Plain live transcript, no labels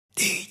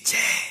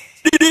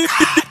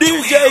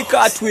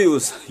Cat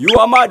Willz, you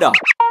a mother.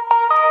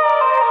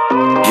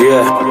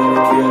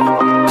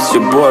 Yeah, it's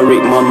your boy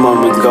Rick, my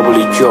mom with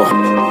Gabble Joe.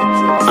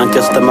 And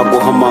just a go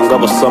home and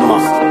gabble summer.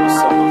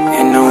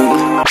 You know,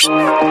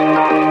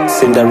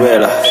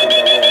 Cinderella.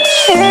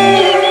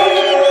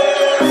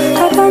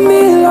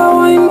 Tatamila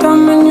wine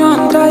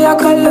tamanyanta ya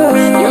kala.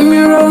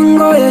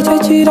 Yamirongo ya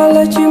chachira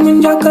la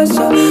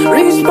chimunjakasa.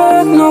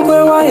 Respect no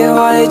kwe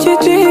wae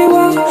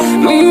chichiwa.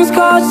 Means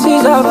God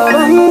sees a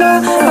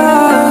babanga.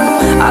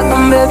 I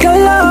can beg your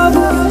love,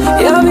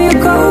 ya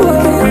biko.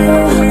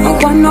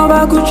 Mkwano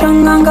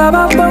bakuchanga nga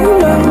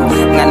babola.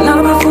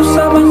 Ngana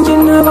bafusa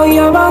banjina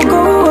baya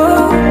bako.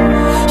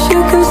 She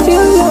can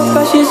still love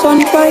but she's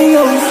on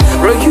fire.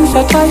 Reduce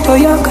a title,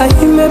 ya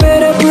kahime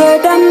better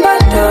bread and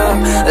butter.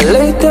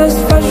 Latest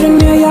fashion,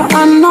 yeah,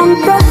 and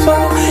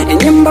non-pressure. In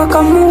Yimba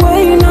come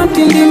away,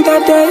 nothing in the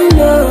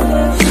tailor.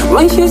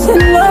 When she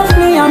said love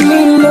me, I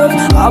mean love.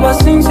 I was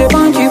saying se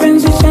banchi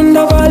benzi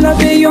shenda bala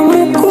be yo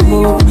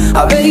mukubo.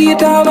 I be it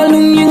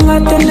abalungi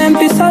ngate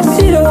nempi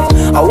sasiro.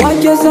 I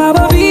watch us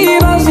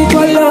abaviva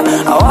sitwala.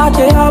 I watch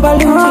it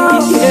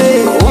abalungi.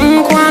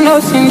 Unkwano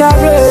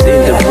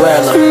Cinderella.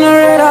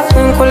 Cinderella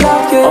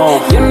unkulake.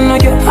 You know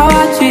you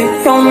hawachi.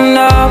 You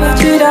know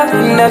bachida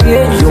inda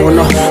bieji. You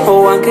know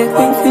oh wanke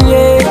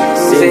kwinfinye.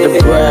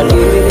 Cinderella.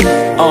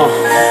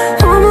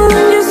 I'm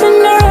a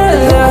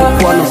Cinderella.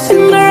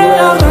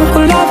 Cinderella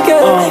unkulake.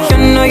 You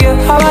know you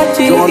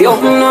hawachi. You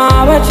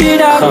know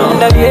bachida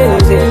inda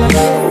bieji.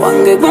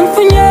 Wanke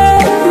kwinfinye.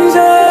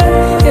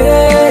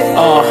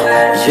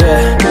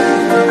 Yeah.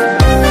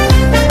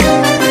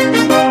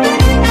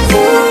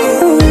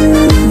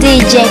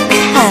 DJ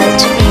Cat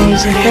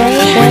Music,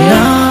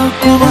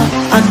 nakuba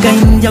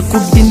aganja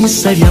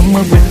kubinisa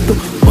lyamwe bwetto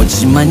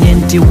okimanye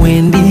nti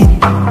wendi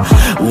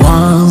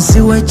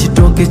wansi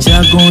w'ekitooke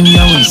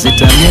kyagonja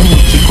wensitamye mu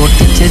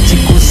kikoti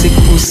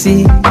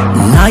ky'ekikusikusi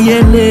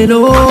naye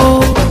leero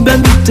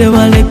bebi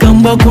tebaleka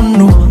mbwa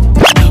kuno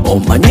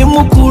omanyi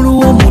mukulu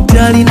w'omuti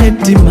alina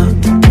ettima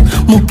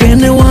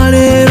mukene wa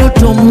leero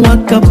tomuwa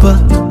kapa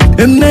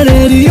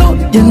emmere eriyo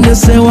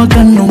gyendeseewa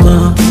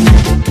kanuma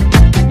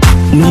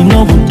nina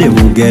obudde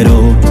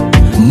bugero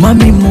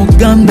mami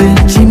mugambe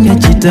kimye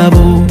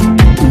kitabo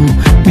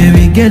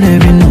byebigere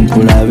bino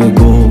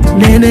nkulabego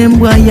leero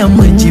embwa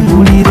yammwe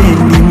kibulire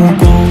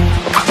ndimuko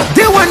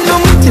tewano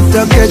mu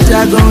kitooke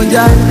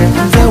kyagonja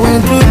nze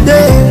wentudde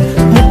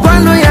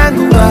mukwano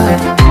yanguwa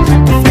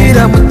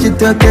fira mu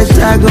kitooke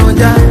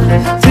kyagonja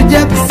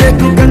sijja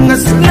kusekuka nga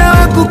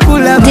sinawa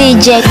kukulaba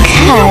DJ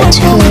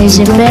Cat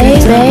Music,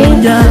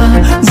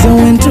 nze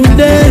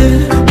wentudde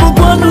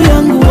mukwano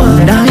yanguwa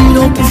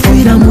ndayira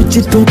okufira mu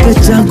kitooke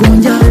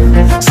kyagonja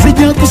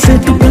sijja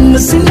kusetuka nga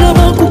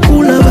sinaba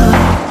kukulaba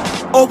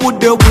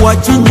obudde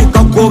bwakinyika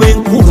koba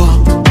enkuba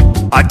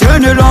ate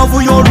ne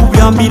laavu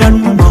y'olubyambira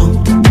nnuma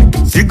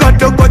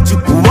sigatteko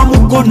kikuba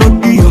mukono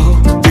ddiya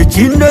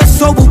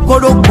tekindeesa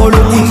obukolokolo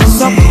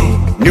munsaba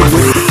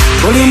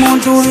buli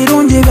muntu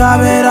birungi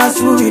gabeera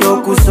asuubira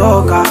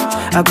okusooka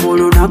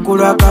akulunaku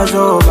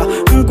lwakazooba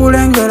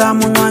nkulengera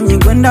munywanyi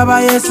gwe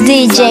ndaba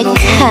DJ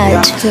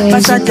Cat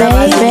Music,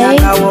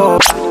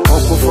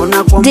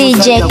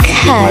 DJ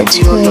Cat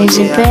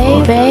Music,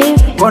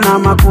 kona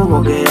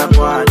amakubo ge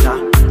yakwata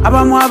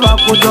abamu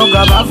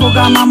abakujoga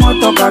bavuga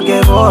amamotoka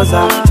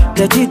gebooza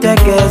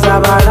tekitegeeza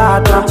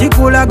balaata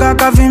kikulaga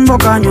akavimbo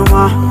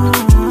kanyuma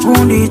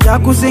gundi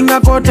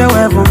kyakusingako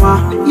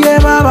teweevuma ye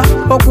baba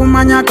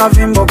okumanya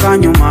akavimbo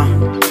kanyuma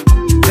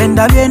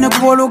endabye ne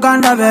kuba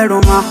oluganda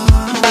beeruma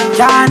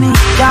jani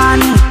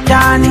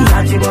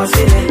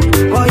yakibosire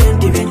oye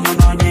nti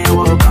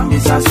byennyononyeewo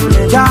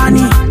kambisasule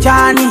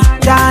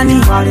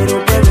jani wali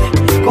rutebe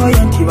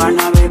koye nti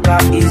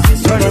banabeka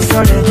izi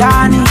solesole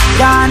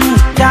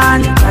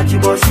jani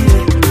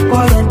yakibosire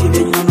koye nti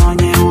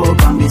byennyononyeewo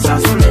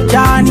kambisasule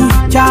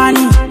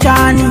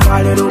jani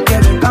wali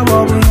rutebe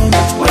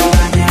kabobwine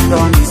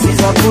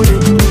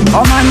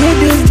omanyi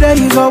these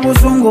days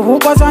obusungu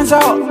bukosa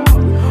nsawo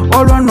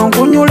olwo nno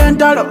nkunyula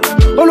entalo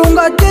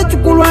olunga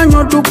kyekikulwanya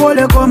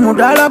otukoleko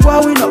mudala gwa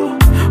wino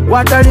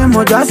watali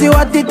mujasi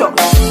wa tito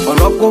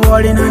olwokuba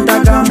olina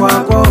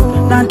ntagambwako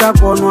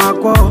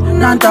nantakonwako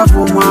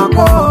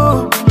nantavumwako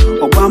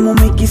ogwa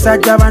mikisa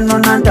gya banno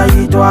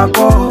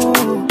nantayitwako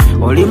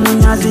oli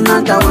munyazi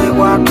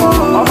nantaweebwako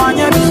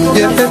omanye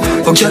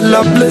Okay,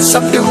 love bless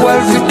up the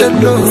world with the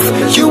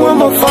love. You are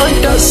my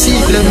fantasy,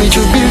 let me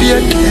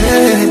jubilate.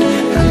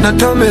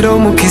 Natomero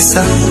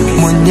mukisa,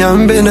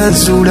 munyambe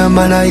nazula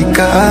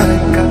malaika.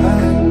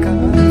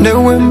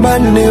 Newe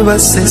mbane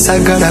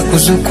basesagala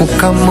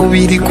kuzukuka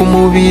mubiri ku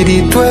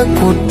mubiri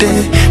twekute.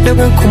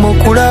 Newe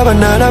nkomokulaba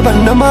nalaba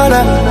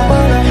namala.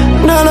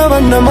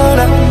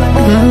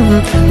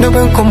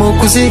 Newe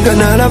nkomokuziga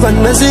nalaba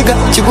naziga.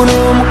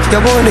 Kibunomu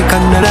yaboneka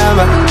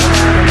nalaba.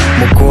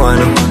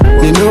 Mukwano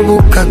nina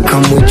obukaka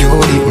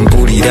mujoli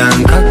mpulira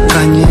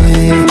nkakanye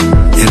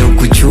era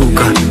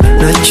okukyuka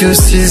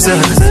nakyusiza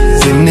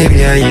byonna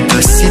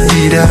byayita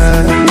sidira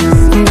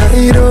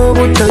ndayira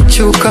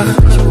obutakyuka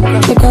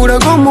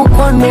nkulaga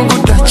omukwano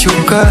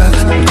ogutakyuka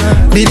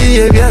biri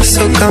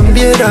ebyasooka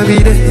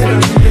mbyerabire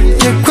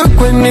yekwe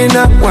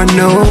kwenina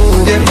wano.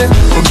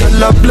 Oh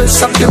girl, I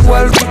bless up the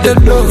world with the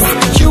love.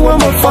 You are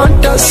my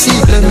fantasy,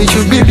 let me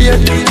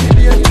jubilate.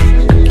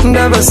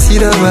 Ndaba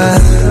siraba,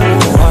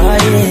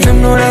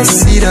 tunula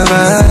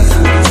siraba.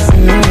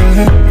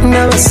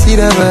 Ndaba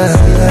siraba,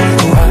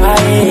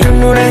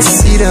 tunula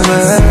siraba.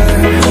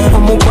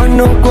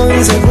 Omukwano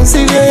gonze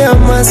guzibye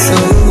amaaso,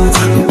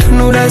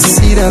 tunula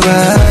siraba.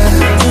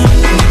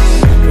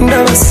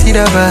 Ndaba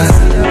siraba,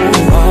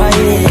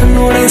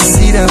 tunula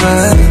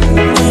siraba.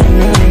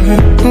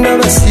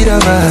 Ndaba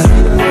siraba,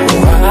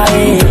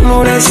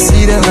 tunula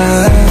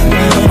siraba.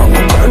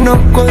 Omukwano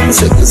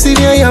gonze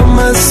guzibye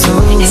amaaso.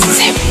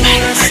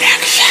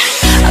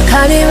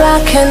 Akaliba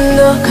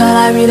kendo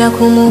kalabira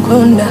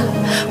kumukonda,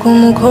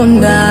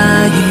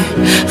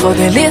 yeah. For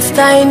the least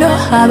I know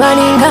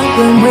abaninga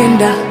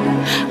mwenda,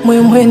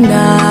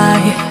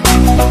 yeah.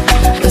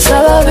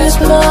 Nsaba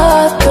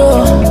bismato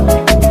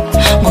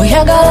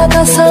Muyagala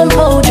ka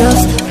sample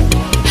just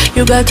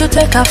you got to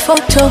take a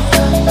photo.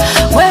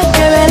 Wait,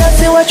 let's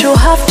see what you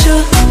have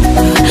to.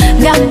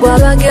 Nyagwa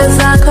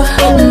bagezako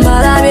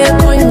Mbalabe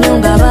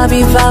kunyunga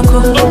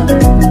babivako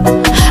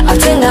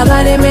Atenga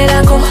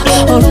balemerako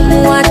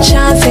Olumuwa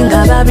chance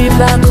nga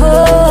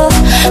babivako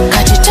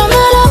Kati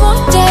tomala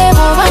bote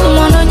Bobani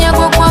mwono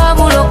nyagwa kwa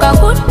buloka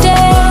kute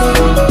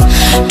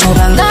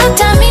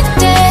Tubangata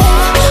mite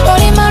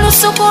Oli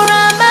malusuku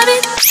rambabi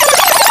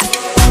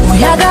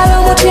Muyagala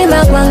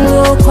omutima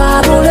gwangu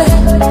kwa bule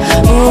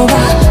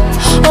Oba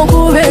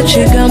Okube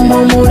ekigambo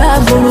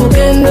mulavu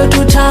lugendo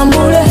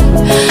tutambule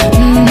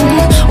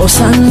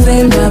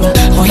Osanze ndaba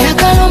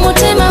oyagala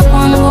omutima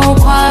gwangu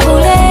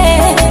okwabule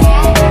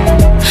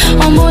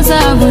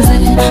Ombuzabuze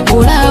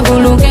mulavu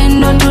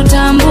lugendo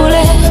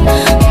tutambule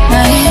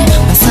Naye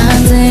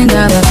osanze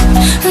ndaba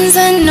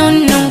nze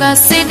nnono nga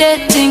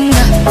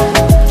sidetinga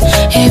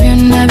Ebyo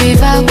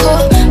nabivako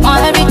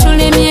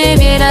olabitulimye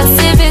ebyera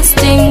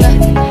sibistinga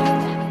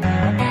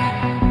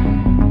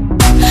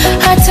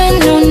Ate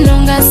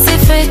nnono nga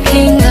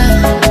sifekinga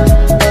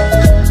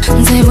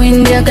Nze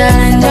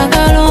bwenjagala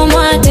njagala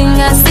omwati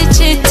nga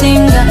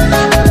sichitinga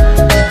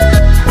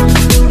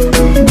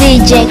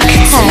DJ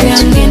Cut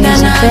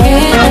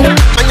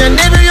Anya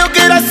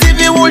nebyogera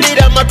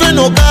sibiwulira matwe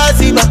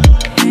nogaziba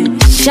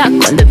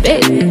Shock on the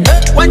bed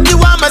Wanji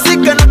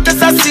w'amazika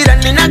notasasira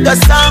nina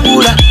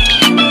gasangula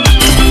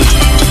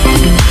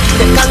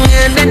Leka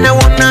ngende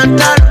nawona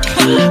ntalo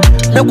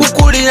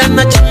Nakukulira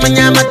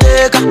nakimanya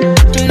amateeka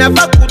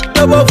Nava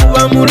kutobovu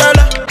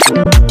bamulala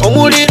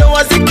Omuliro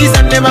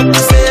wazikiza ne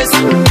bakuseesa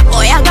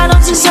Oyagala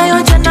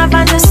nzizayo gye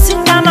nava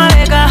nesinga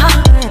mabega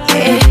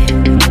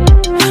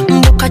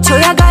Mbuka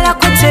kyoyagala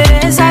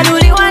kutereeza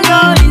luli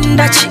wano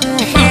olinda ki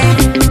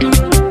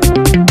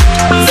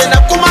Nze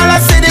nakumala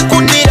siri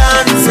kudira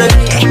nze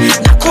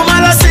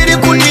Nakumala siri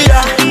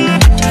kudira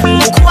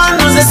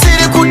Mukwano nze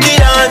siri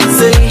kudira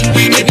nze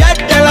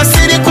Ebyaddala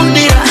siri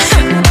kudira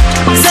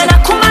Nze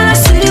nakumala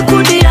siri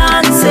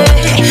kudira nze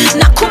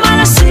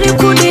Nakumala siri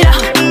kudira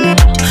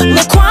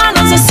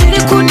Mukwano nze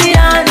siri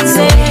kudira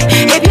nze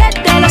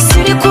Ebyaddala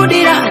siri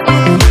kudira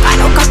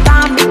Kano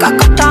katambika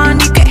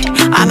katandike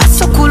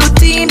Amaso ku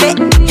lutimbe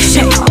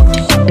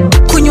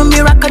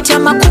Kunyumirwa kati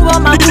amakubo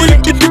magule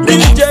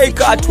DJ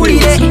Cut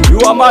Willz, you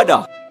are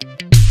mother.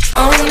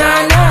 Oh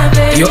na na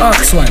baby You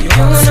ask one. You know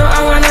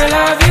I wanna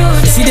love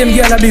you. See them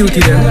girl a beauty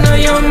them. You know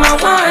you're my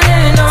one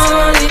and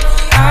only.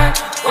 I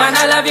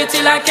wanna love you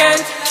till I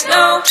can't.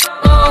 No,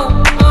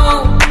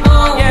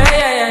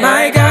 yeah.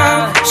 My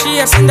girl, she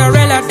a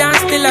Cinderella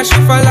dance till she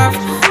fall off.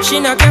 She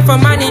not care for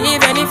money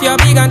even if you're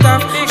big and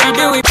tough. She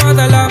do it for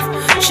the love.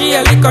 She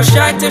a little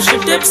shy till she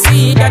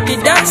tipsy. That the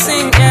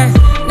dancing, yeah.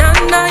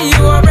 Now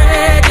you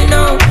already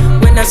know.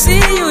 When I see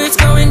you, it's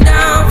going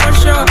down for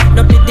sure.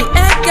 Don't be the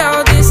egg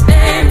girl, this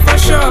ain't for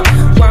sure.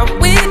 What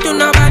we do,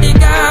 nobody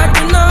got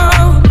to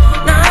know.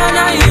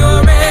 Now you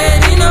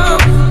already know.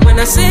 When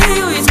I see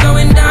you, it's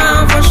going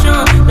down for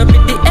sure. Don't be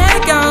the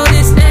egg girl,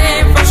 this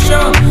ain't for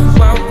sure.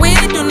 What we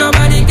do,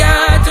 nobody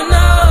got to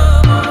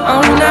know.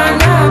 Oh na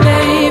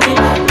baby,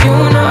 you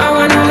know I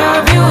wanna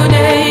love you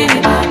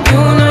daily.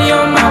 You know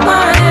you're my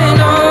one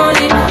and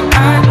only.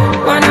 I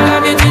wanna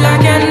love you till I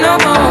can't no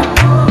more.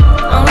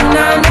 Oh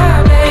na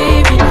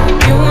baby,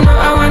 you know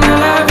I wanna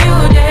love you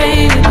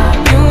daily.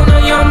 You know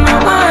you're my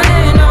one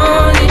and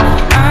only.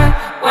 I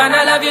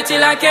wanna love you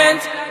till I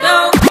can't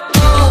no.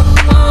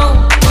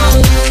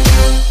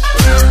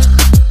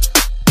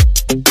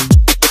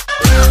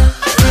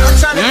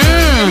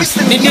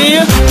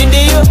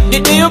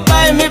 Did you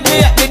buy me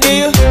beer?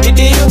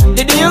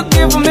 Did you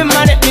give me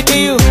money?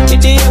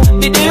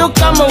 Did you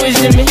come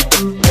with me?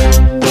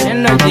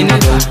 And I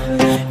didn't go.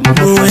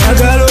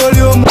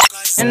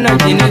 And I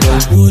didn't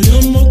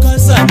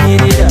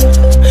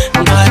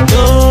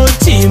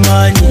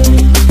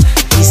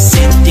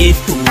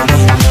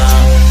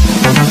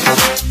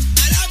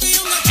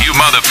You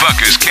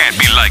motherfuckers can't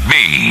be like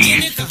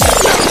me.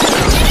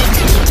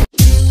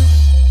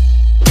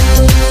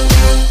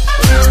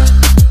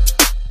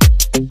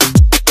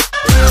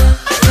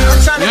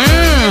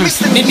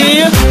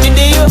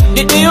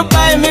 Did you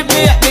buy me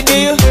beer?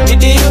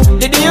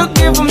 Did you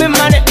give me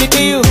money?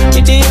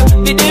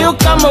 Did you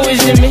come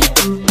with me?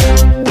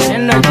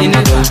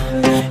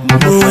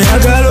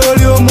 Oyagala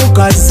oli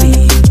omukazi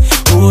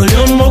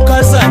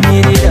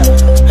anirira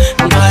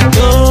nga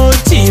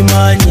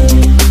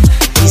tokimanyi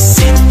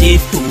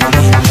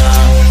isindifuulira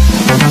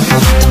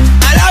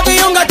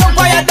alabiyunga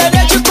tokwayadde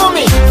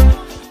n'ekikumi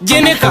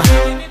jinika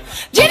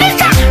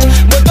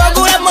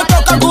mutogula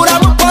motoka gula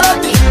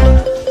muporoti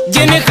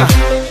jinika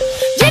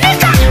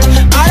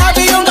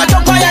alabiyunga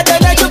tokwayadde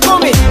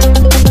n'ekikumi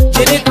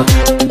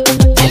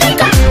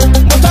jinika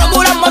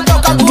mutogula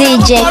motoka gula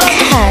DJ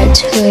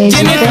Cat, where's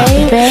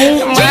your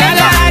baby?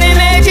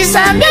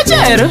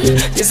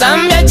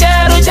 Kisambia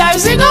cheru cha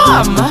vizigo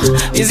wama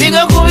vizigo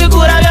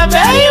kubikura vya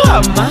bei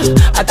wama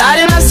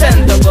atari na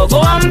sento gogo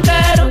wa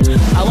mteru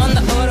I want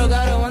the oro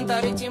garo want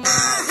the rich man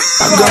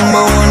Gamba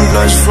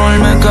 1+1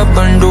 make up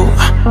and do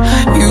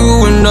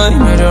you and I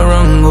made a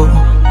rango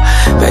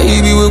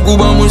baby we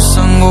kuba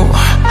musango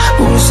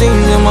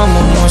kumsinze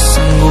mama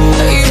musango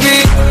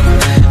baby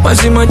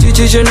masima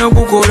chichiche na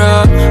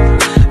kukora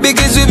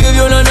bikizi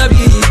byona na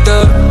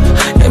bita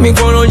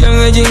emikono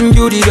jange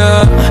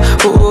jinjurira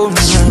oh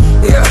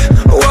yeah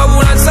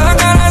wabula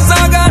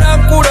sagara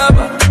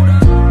kulaba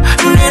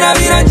nina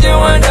bila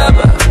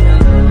jewandaba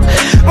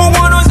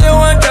mugono se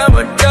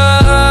wandaba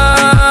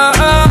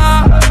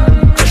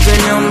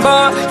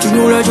tenyamba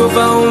tunula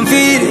jova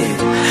umvire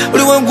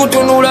uliwe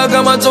kutunula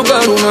kama toka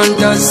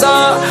lunantasa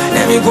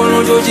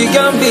emikono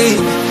jojigambi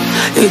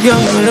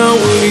ebyamana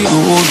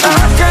wiriwo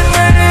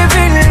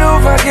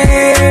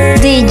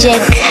DJ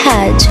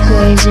Cat,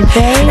 where's your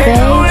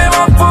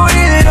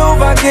baby?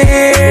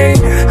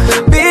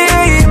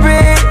 Baby,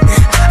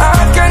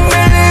 I can't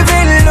believe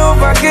in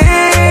love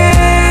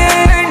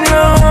again,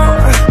 no.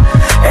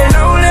 And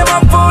I'll never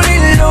fall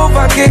in love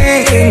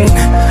again.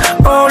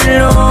 Oh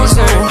no,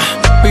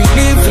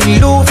 believe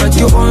in love at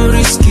your own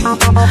risky.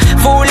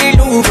 Fall in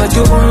love at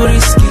your own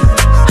risky.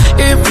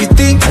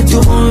 Everything at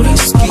your own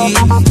risky.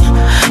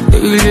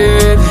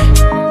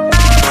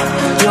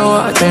 Yo,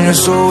 I think it's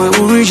so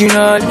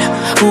original.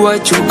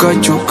 Uwachuka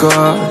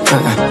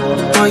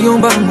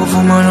Mayomba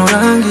mufumano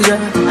rangira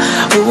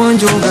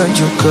Uwanjoga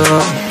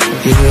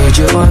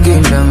Ejo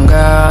wange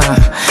nanga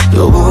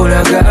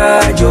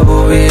Yobolaga,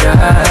 jobera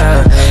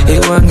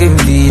Ewange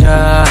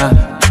mbira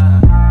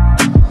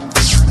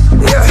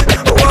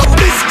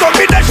This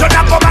combination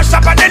of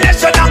commercial and the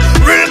nation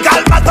real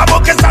girl matter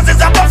boke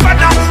sasses and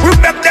bafana we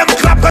make them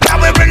clap cause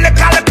we really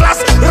call a class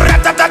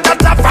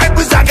Ratatatata vibe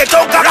uzange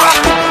toka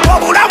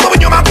Obula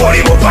mubunyuma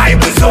goli mu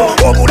vibe zo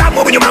Obula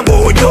mubunyuma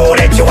ngonyo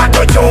lechi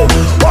watocho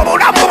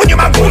Obula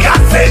mubunyuma ngoya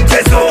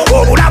sentezo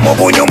Obula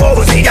mubunyuma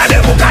uziyane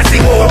mukazi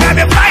wo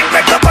Gabe vibe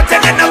weka kote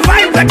nena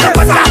vibe weka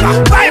kosa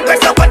Vibe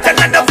weka kote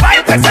nena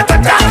vibe weka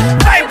kata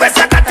Vibe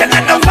weka kote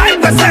nena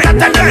vibe weka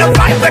kata Nena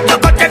vibe weka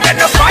kote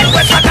nena vibe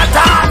weka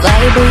kata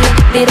Vibe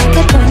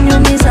direke kwenye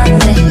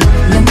mizane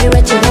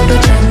Nyumbiwe chirodo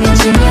chanye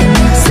chinyana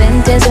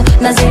Sentezo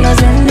na zino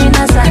zeni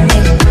na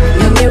zane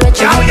Nyumbiwe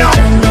chirodo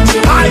chanye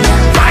chinyana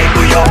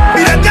Vibe yo,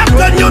 direke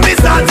kwenye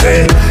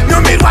mizane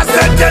Nyumbiwa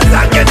sente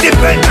zange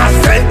Dipena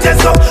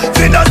sentezo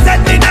Zino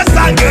zeni na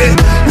zange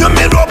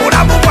Nyumbiwa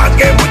muna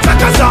muwange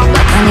mutakasa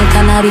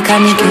Bakanika na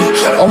bikanike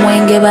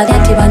Omwenge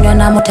bagati banywa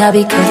na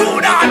mutabike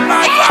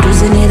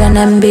Tuzinira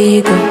na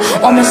mbigo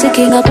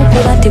Omusiki nga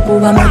kukubati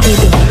kuba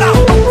mugido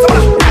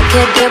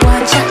Nakede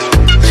bwancha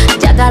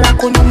Jagala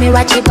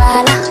kunyumirwa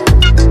kibala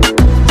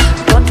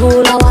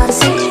Totula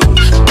wansi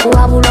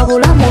Kuwabula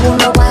bulamu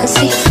buno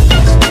wansi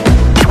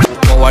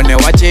Wane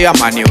wachi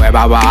amani we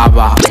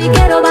baba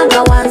Sigero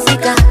banga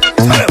wansika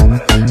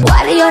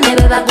Waliyo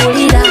nebe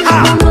bagulira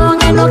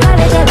Mungonge no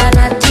kale jeba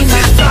natima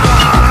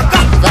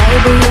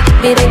Vibe yo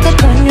bireke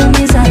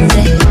kunyumiza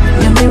nze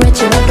Nyumiwe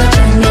chiwato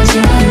chanye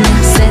chinyana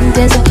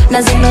Sentezo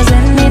na zino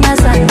zeni na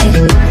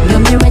zane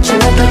Nyumiwe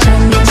chiwato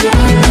chanye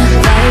chinyana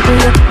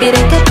Vibe yo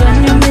bireke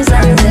kunyumiza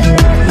nze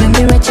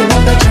Nyumiwe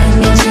chiwato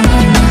chanye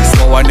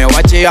chinyana Wane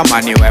wachi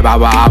amani we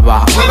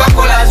baba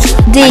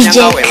DJ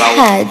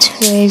Cat,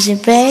 where's your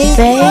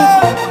baby?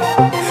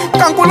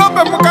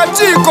 Kankulope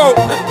mukachiko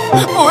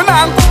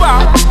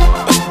Unankuba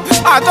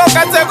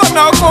Atoka teko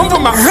na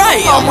kumfuma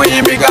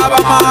Omuyimbi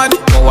gabamani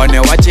Wane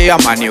wachi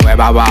amani we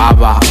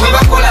baba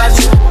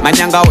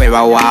Manyanga we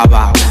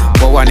baba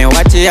Wane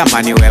wachi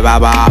amani we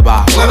baba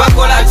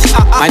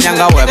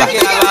Manyanga we baba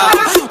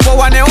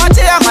Wane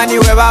wachi amani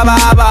we baba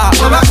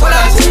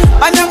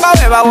Manyanga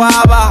we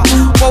baba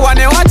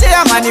Wane wachi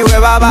amani we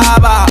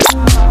baba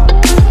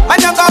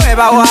Manyanga we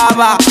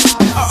baba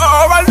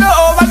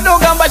Obalo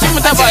gamba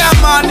chimutabaya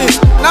Chiamani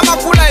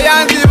Namakula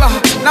yanziba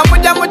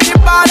Namuja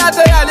muchibala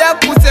teyali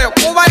akuse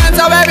Kuba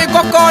yanza webi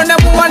kokone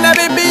Muwane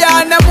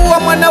bibiyane Muwa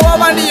mwane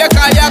wabandi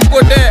yeka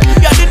yakude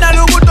Yadina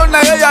luguto na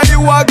yali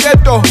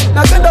waketo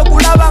Nakenda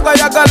kulabanga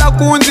yagala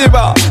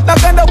kunziba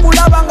Nakenda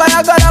kulabanga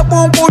yagala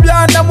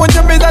kunkubyanda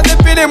Mujimbiza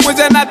zifilimu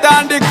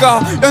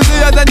zenatandika Yonzi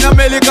ya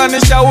zanyamelika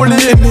ni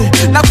shaulini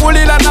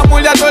Nakulila na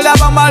mulya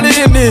tolaba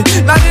malini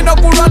Nanino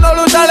kulwa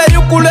nolutale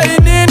yukule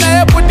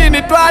inine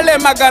Putini twale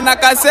kale magana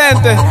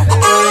kasente.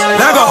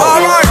 Lego.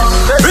 Alright.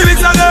 Remix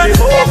again.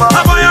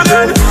 Happy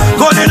again.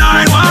 Golden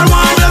 911.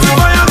 Let's go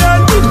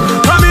again.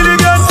 Family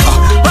again.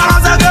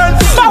 Balance again.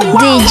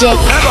 DJ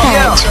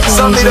Cat,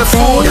 Send me the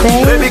food,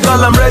 baby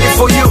girl, I'm ready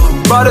for you.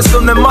 Baddest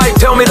on the mic,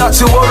 tell me that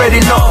you already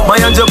know. My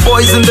angel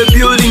boys in the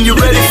building, you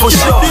ready for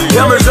sure.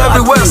 Cameras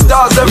everywhere,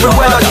 stars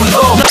everywhere that you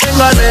go.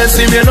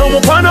 Nenganesi mieno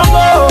mupano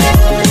mo,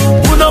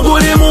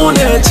 unoguli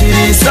mune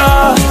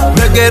chirisa.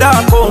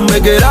 Megerako,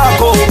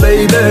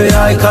 baby,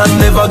 I can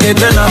never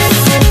get enough.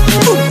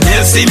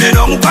 Nesi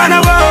mieno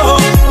mupano mo,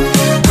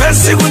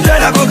 kwesi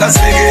kundala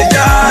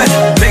kokasegeja.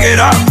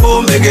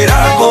 Megerako,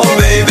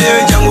 baby,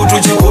 jangu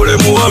tuchikule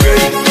muwage.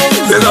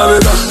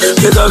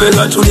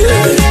 Bega tuye,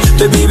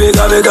 baby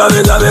bega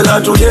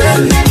tuye,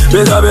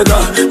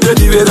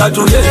 bega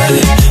tuye,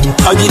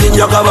 ajili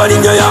njaka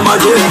balinya ya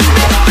maje,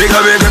 bega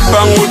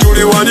pangu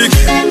tuli waniki,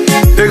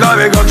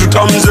 bega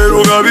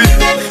tutamzero gabi,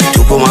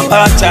 tuko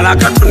mapacha na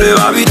katune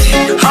babiti,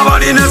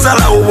 habari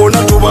nesala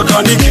ubona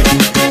tubakaniki.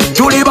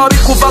 Tuli babi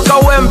kuvaka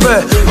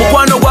wempe,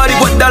 mukwano gwali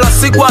gwaddala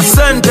sigwa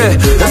sente.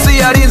 Nsi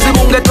yalinzi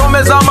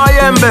mungetomeza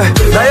mayembe,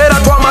 nayera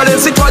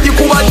twamalesi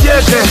twagikuba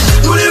jeke.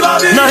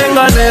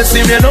 Nahenga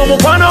nesimye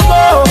n'omukwano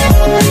gwo,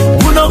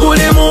 guno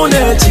guli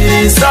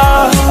munekisa.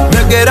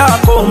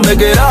 Megerako,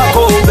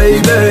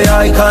 baby,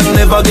 I can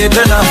never get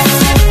enough.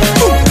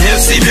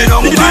 Nesimye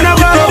n'omukwano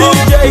gwo,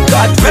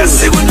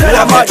 kwesi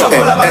kundala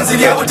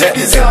kokasegeja.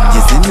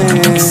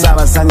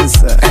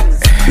 Sabasanyisa,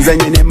 nze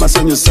nyine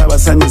masonyu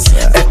sabasanyisa.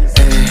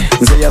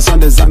 Nze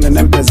yasonde zange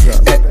nempeza.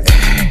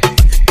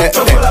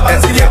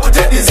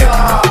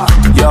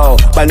 Yo,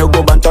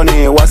 banogo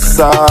bantone, what's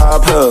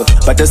up?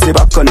 Batesi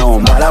bakono,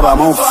 balaba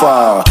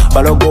mufa.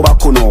 Balogo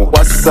bakuno,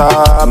 what's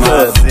up?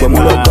 Bwe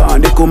muloga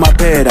ndi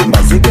kumapera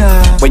mbaziga.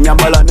 Bwe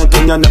nyambala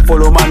netenya ne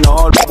follow man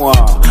all mwa.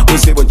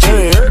 Usibo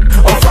che,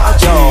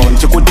 ofacho.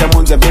 Nchikute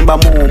munze vimba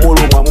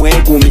mulumwa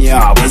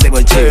mwegumia.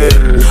 Usibo che,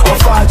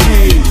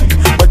 ofachi.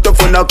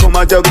 Batofuna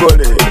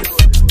kumajagole.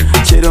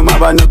 Chiro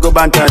mabanogo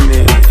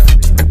bantane.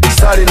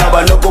 Sali na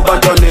banoko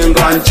batone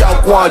ngancha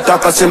kwata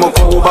kasemo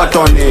ko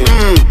batone.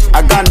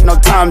 I got no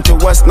time to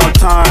waste no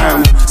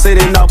time.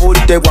 Sitting up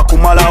with the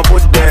wakumala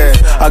with the.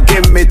 I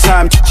give me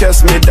time to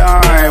chase me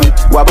dime.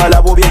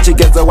 Wabala bobye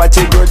chigeza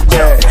wachi good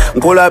day.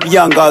 Nkola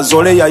byanga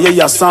zole ya ye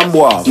ya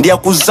sambwa. Ndia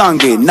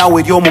kuzange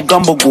nawe byo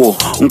mugambo gwo.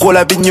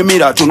 Nkola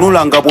binyumira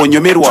tunula ngabo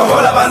nyumirwa.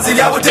 Nkola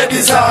banzili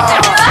abutediza.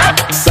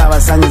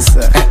 Saba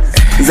sanyisa.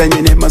 Nze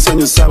nyine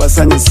masonyu saba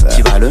sanyisa.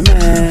 Kibalume.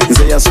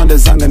 Nze yasonde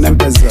zange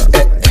nempeza.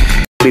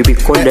 Baby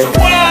Kole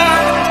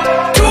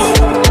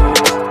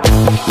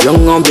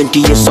Young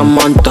ambenti ye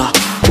Samantha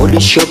Body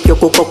shape ya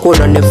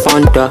Coca-Cola ne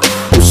Fanta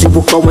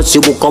Usibuka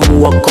wasibuka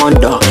mu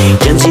Wakanda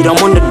Yanzira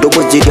mone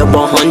dogo ziri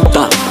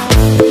bahanta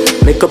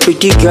Make a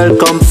pretty girl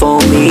come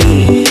for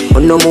me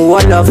Ono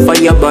muwala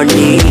fire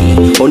bani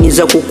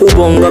Oniza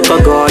kukubonga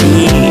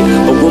kagani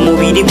Ogo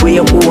mubiri kwe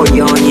ya kuwa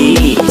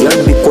yani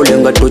Yabi Kole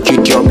nga tochi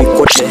yabi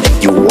Kole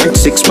You want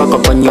six pack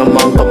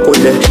akanyama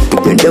nkakole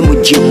Tugende mu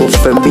gym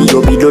fembi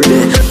yo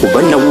bidole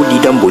Kubana wudi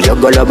dambo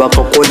yagala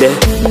bakakole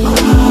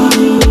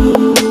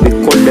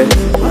Bikole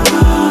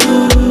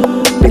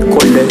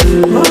Bikole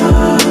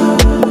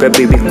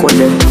Baby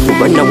bikole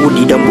Kubana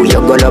wudi dambo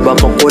yagala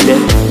bakakole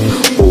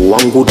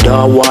Wangu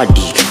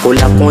dawadi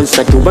Kola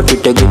concert uba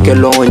tutegeke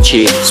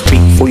launchi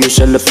Speak for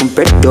yourself and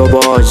pet the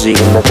bazi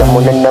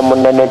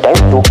Nene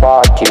time to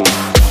party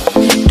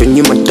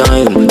Tenye my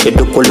time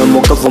Yedo kola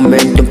mo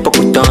government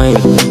mpako time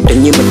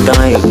Tenye my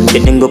time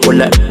Yedingo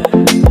kola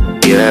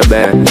Yeah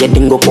man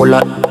Yedingo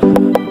kola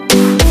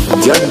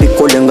Yabi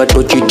kole nga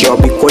tochi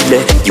yabi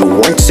kole You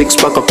want six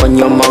pack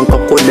akanyama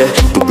nkakole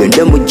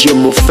Tugende mu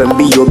gym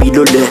fembi yo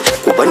bidole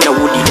Kubana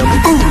wudi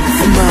na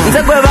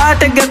Nze kwe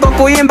bategeko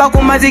kuyimba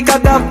kumazika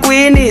ga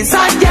kwini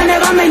Sajja ne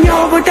bamenya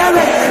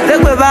obutabe Nze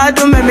kwe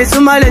batume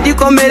emisumale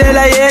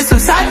gikomerera Yesu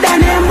Sadda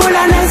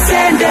nembula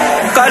nesende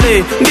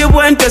Kale ndi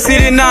bwente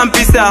sirina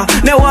mpisa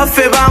Ne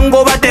waffe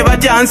bangoba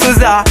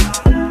tebajansuza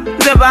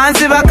Nze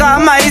bansi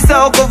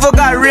bakamaisa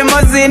okuvuga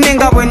rimozini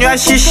nga bwenywa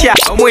shisha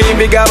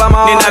Omuyimbi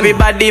gabama Nina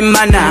bibadi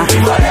mana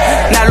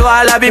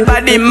Nalwala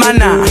bibadi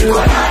mana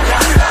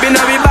Bino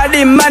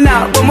bibadi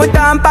mana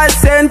Bumutampa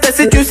sente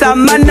sichusa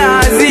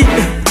manazi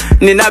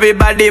Nina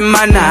bibadi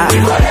mana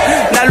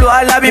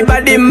Nalwala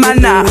bibadi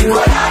mana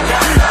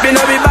Bino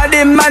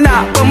bibadi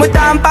mana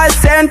Bumutampa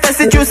sente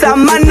sichusa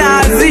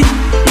manazi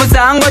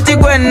Musango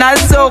chigwe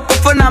nazo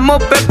Kufuna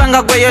mupepa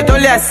nga kwe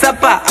yotoli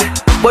asapa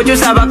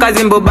Bojusa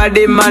bakazi mbo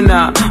badi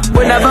mana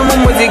Bwena bamu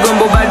muzigo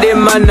mbo badi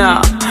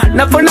mana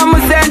Nafuna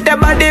musente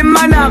badi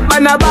mana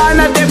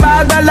Bana te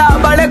bagala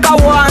baleka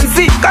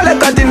wansi Kale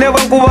kati newa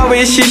kuwa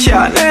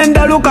wishisha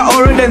Nenda luka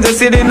orudenzo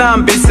siri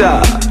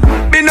nampisa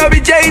Bino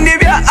bichaini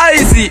bya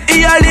icy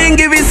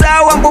Iyalingi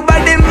bisawa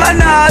kubadi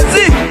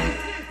manazi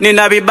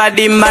Nina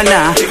bibadi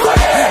mana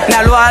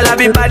Nalwala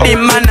bibadi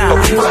mana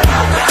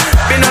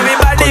Bino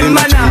bibadi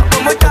mana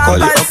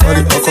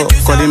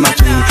Okoli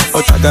machini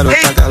Otagala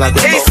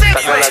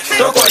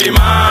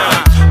Tokolima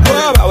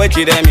Oba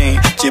wekiremi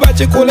Chiba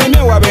chikulemi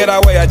wabera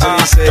weya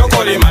chise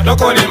Tokolima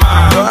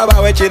Baba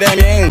we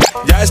chidemi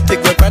just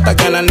stick with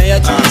patagana ne ya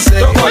chise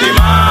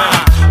tokolima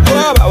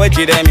Baba we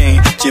chidemi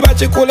chiba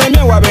chikule me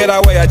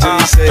wabera we ya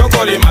chise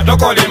tokolima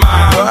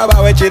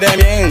Baba we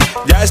chidemi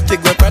just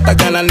stick with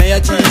patagana ne ya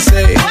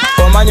chise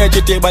Omanya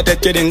chiti bate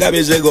chiringa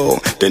bizego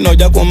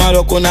tinoja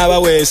kumalo kunaba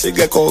we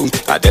sigeko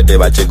atete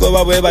bachiko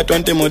bawe ba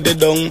 20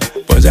 modedong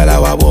pozala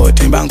wabo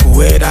timbangu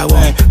wera wo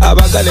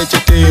abagale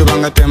chiti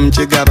banga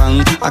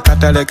temchigabang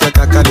akatale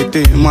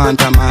kakaliti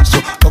mwanta maso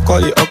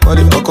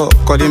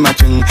okoli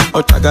machin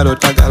otagalo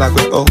tagala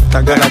gwe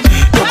otagala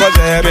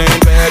tokoze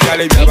bembe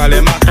gali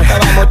byabalema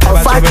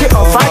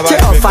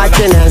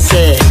ofache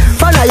nense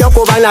fana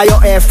yoko bana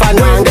yo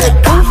efanange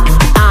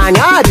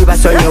anyari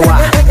basonyewa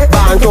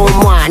bantu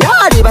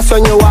mwana ari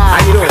basonyewa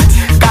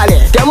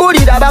kale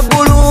temulira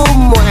bagulu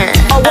mwe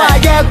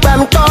owaje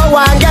kwemto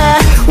wange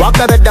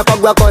wakabedde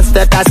kogwa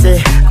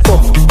kostetase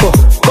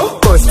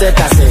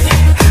kostetase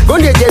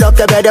gundijelo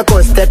kebede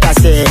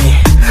kostetase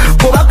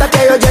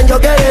kubakateyo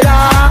jenjogerera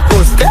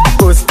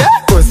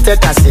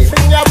kostetase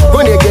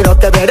gundijelo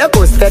kebede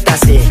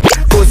kostetase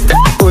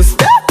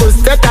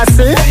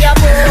kostetase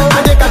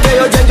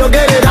andikateyo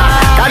jenjogerera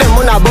kale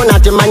muna bona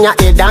timanya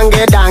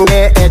edange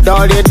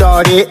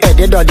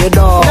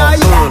edidodido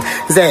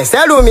ze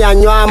selumi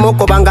anywamu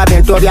kubanga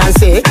bintu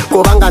byansi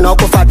kubanga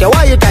nokufate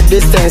wayita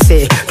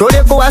distance tuli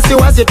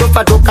kuwasiwasi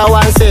tufa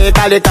tukawansi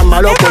kale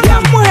kamalo kulya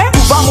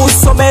kuva mu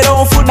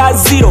ssomero nfuna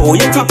zero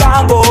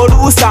yekigambo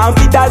oluusa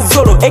mpita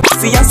zolo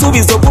ekisi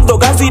yansuubiza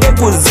okundoga nzire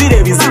ku zire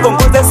ebizigo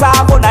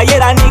nkozesaako naye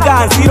era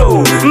niga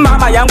nziro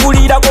mama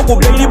yangulirako ku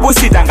beiri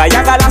busita nga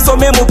yagala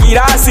nsome mu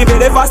kirasi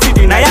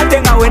berevasiti naye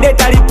ate nga wende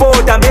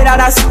talipoota mbeera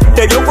nasi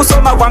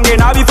ebyokusoma kwange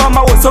nabiva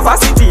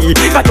mawosofasiti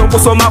kati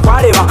okusoma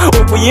kwalema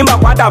okuyimba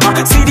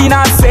kwatama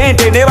sirina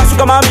sente ne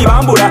basuka mami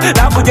bambula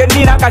lavu gye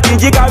nnina kati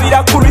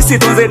njigabira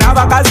kurisito nze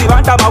n'abakazi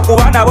bantama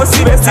kuba nabo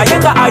sibesi naye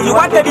nga I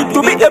wanted it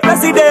to be a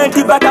president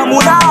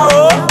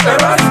batamulao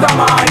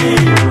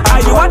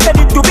I wanted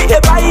it to be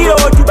a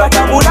pilot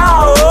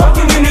batamulao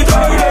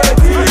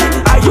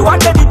I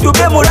wanted it to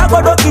be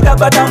mulago dokita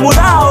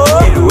batamulao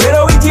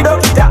eluwero wiki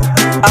dokita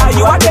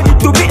I wanted it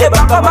to be a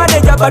bank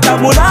manager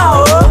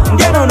batamulao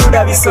ngeno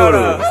nuda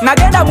bisoro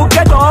nagenda mu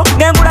ghetto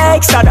nengula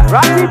extra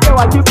rakite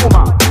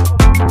wakikuma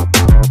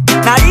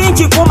nali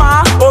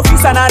nkikuma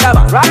ofisa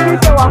nandaba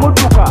rakite wa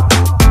mutuka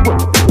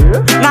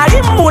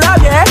nali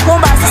mulabye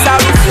kumba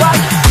sisabifwa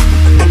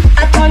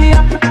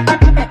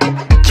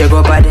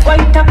Chego bade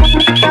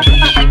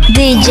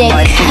DJ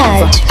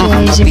Cut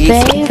was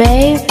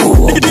baby.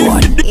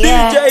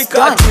 DJ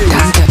Cut,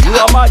 you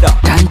are mother.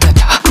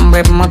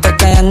 Mbe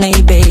motaka ya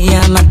naibe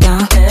ya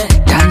mata.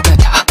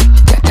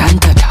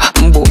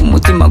 Mbo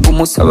mutima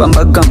gumusaba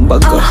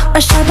mbagambaga.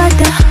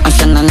 Ashabata,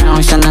 ashanana.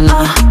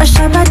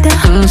 ashabata,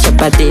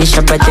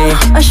 shabate.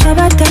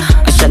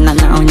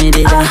 Ashanana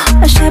onyededa.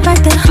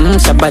 ashabata,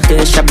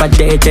 shabate.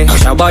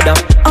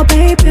 oh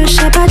baby,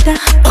 ashabata,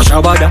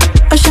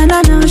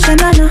 oshanana,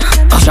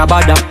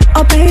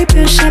 oh baby,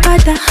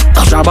 ashabata,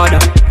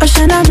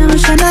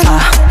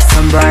 oshanana.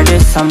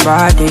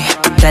 Somebody,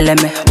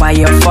 telling me why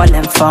you're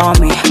falling for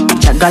me.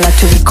 Chagala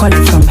to recall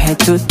it from head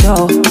to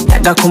toe.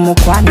 Naga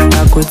kumukwana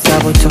nga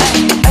kutsabuto.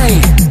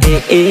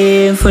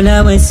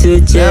 Mfuna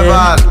msuja.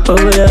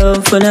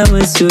 Mfuna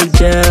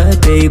msuja.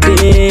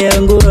 Baby,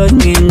 yangu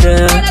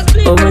wakinda.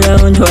 Omula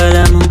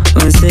untwalamu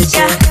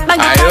msuja.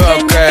 Ayo,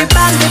 okay.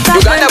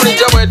 Uganda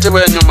bulijja bwete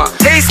bwenyuma.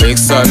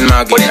 Dixon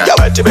Magina. Bulijja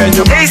bwete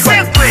bwenyuma.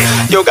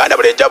 Uganda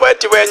bulijja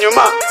bwete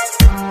bwenyuma.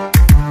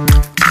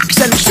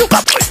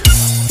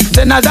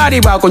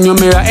 Zenazari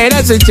bakunyumira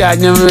era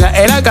sikyanyumira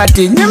era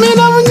kati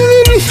nyumira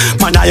munyumiri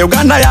mana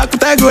Uganda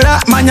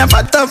yakutegura manya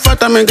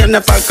fata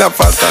mengene faka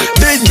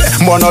DJ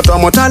mbono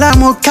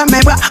tomutalamu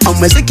kamebwa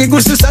omuziki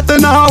gusisate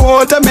nawo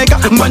otemeka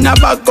manya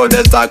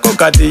bakodesako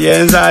kati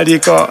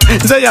yenzaliko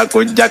nze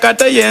yakujja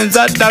kate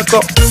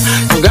yenzaddako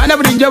Uganda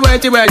bulijjo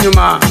bweti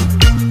bwenyuma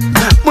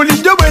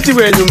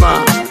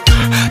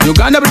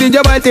Uganda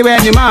bulijjo bweti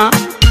bwenyuma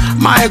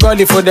My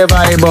God for the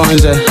vibe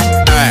bonze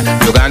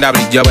Uganda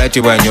bulijjo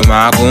bweti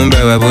bwenyuma kumbe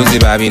webuzi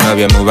babino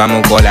bye muba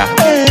mukola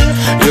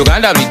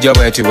Uganda bulijjo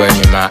bweti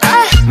bwenyuma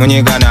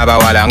munyiga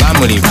n'abawala nga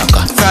muli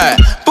baka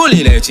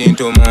pulira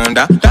ekintu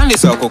munda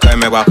tandisa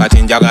okukemebwa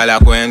kati njagala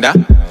kwenda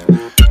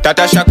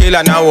Tata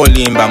Shakila nawe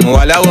olimba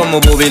muwala wo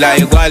mububira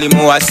egwali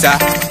muwasa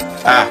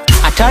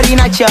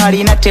atalina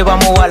kyalina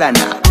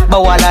tebamuwalana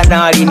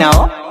bawalana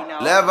alinawo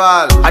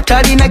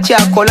atalina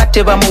kyakola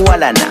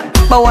tebamuwalana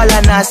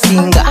bawalana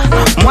asinga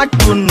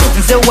mwattuno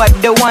nze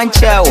wadde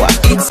wankyawa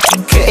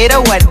era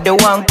wadde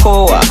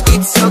wankowa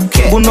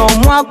guno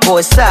omwaka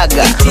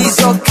osaaga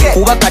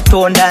kuba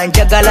Katonda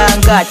njagala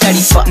nga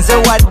atalifa nze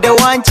wadde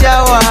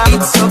wankyawa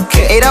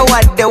era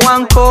wadde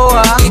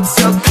wankowa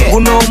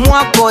guno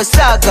omwaka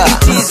osaaga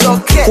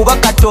kuba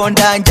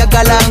Katonda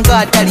njagala nga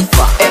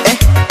atalifa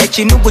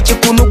ekinugu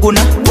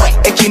kikunuguna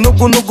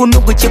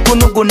ekinugunugunugu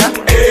kikunuguna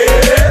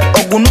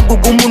ogunugu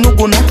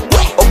gumunuguna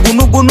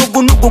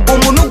ogunugunugunugu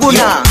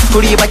gumunuguna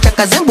tuli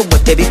bachakaze mbugo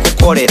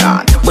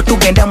tebikukolera bwe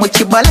tugenda mu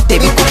kibala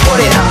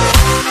tebikukolera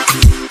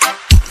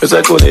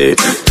Usekule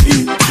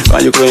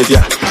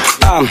Wanyukwentia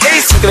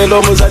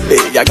Sekelelo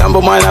muzade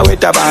Yagamba mwana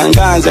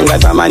wetabanga Nze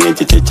ngatamanyi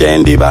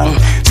chichichendiba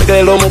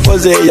Sekelelo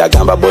mukoze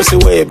Yagamba bosi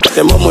we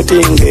Patemo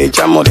mutinge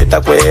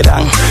Chamuleta kwera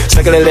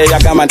Sekelele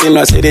yagamba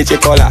ntino siri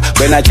chikola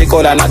Wena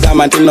chikola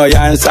nagamba ntino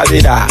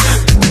yansabira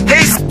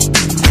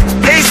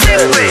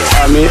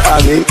Ami,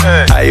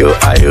 ayo,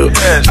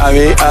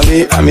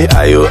 ami,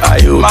 ayo.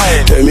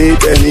 Tell me,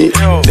 they you.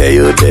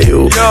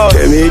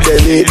 Tell me,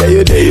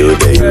 they you.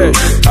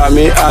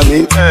 Ami,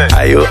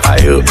 ayo,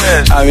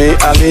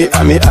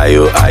 ami,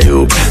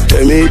 ayo.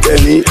 Tell me,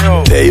 they you.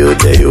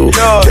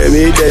 Tell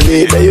me,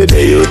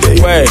 they you.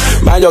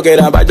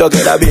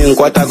 Bajokera bin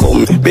kwata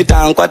kum.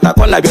 Bitan kwata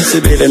kona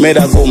bisibile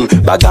meda kum.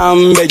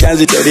 Bagambe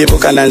janzi teribu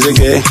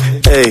kananzige.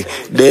 Hey,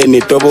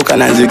 deni tobu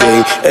kananzige.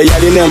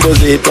 Yali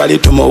nembozi twali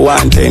tumo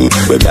one thing.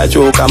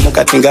 Bebachuka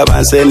mukatinga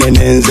bansene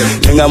nenze.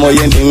 Nenga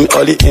moyending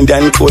oli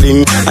Indian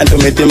cooling.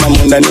 Antumiti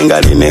mamunda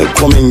ningaline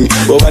coming.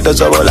 Bowato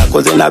sobola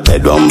koze na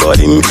bedroom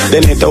boarding.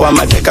 Denito wa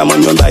mateka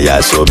munyumba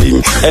ya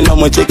sobi. Eno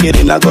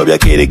muchikiri na kobya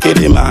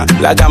kirima.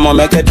 Laga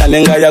momeketa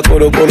nenga ya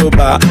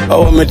kurukuruba.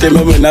 Owo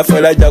mitime mwina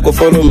fela ja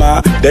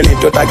kufuruma.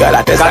 Denito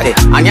tagala tesade.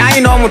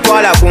 Anyayi no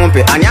mutwala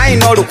kumpe. Anyayi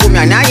no lukumi.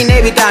 Anyayi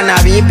nebitana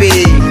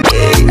bipe.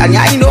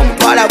 Anyayi no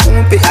mutwala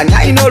kumpe.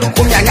 Anyayi no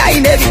lukumi. Anyayi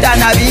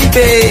nebitana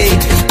bipe.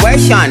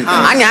 Question.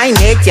 Anyayi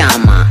ne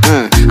chama.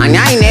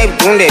 Anyayi ne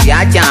bitunde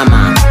bya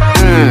chama.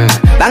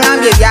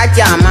 Bangambye bya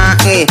chama.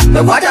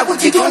 Bekwata ku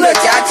kitunde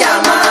kya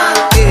chama.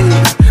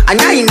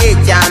 Anyayi ne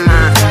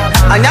chama.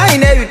 Anyayi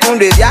ne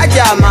bitunde bya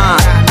chama.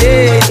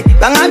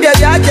 Bangambye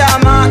bya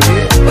chama.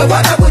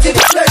 Bekwata ku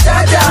kitunde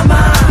kya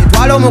chama.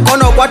 Twala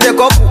omukono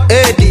kwateko ku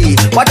edi.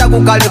 Kwata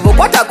ku kalevu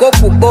kwatako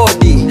ku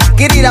body.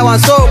 Kirira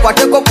wanso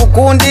kwateko ku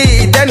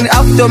kundi. Then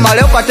after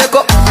male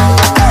kwateko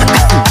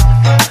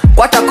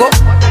kwatako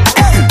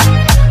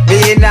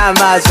Bina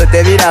maso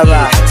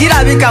tebiraba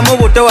Chirabika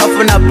mubuto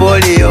wafuna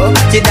polio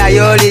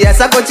Chidayoli ya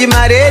sako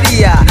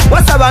chimareria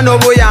Wasaba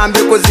nobuyambi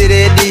kuzi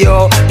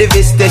radio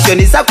TV station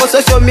isako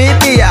social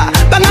media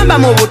Bangamba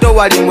mubuto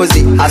wali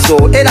muzi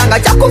aso Eranga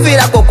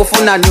chakuvira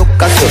kukufuna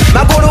nyukaso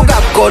Maguru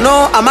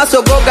gakono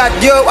amaso goga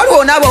dio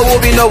Walu nabo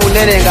ubino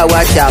bunenenga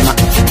wachama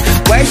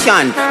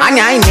Question,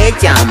 anyayi ne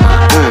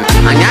chama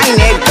Anyayi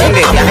ne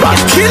bunge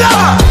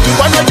Kila,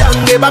 wano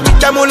jange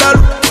babita mulalu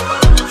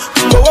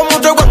Mbogo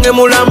muto kwange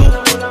mulamu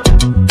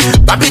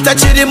Babita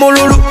chiri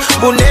mululu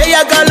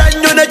Muneya gala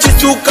nyone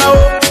chisuka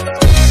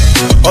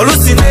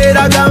Olusi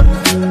neeraga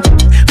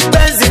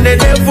Benzi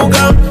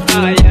nenevuga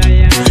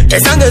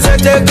Esange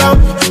zeteka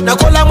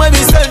Nakola mwe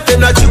bisente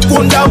na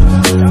chikunda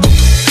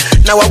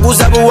Na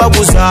waguza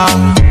buwaguza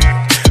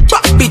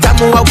Babita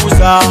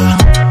muwaguza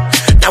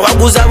Na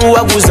waguza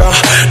buwaguza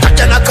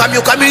Natana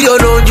kamyo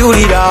kamiliono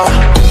njulira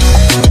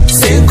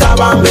Senka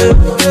bambe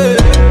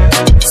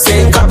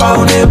Senka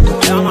baone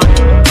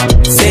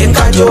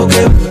Senka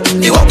joge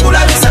Iwakula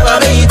bisaba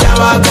beita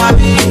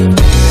wakabi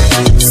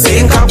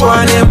Senka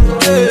kwane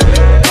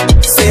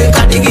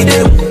Senka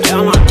digide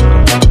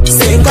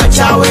Senka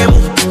chawe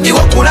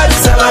Iwakula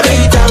bisaba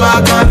beita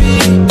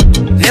wakabi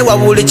Newa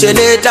wuli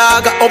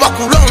chenetaga Oba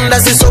kulonda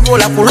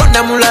sisobola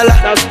kulonda mulala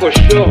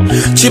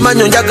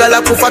Chimanyo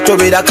njagala kufato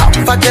beda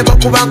kamfatebo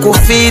kuba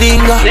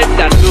kufiringa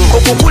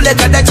Okukule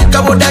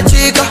kadachika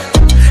bodachika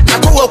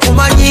Nakuwa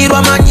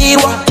kumanyirwa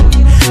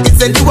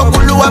Ize ndiwa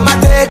kuluwa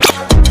mateka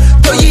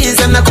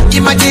Toyiza na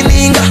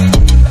kukimajininga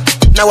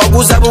Na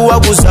waguza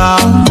buwaguza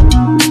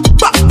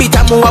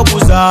Babita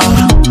muwaguza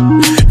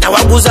Na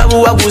waguza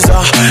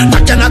buwaguza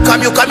Natana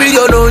kamyo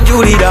kamiliono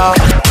njulira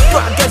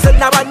Twageze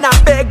nabana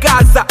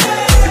begaza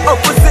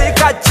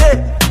Okuzika che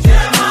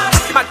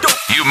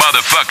You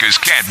motherfuckers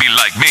can't be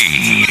like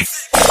me.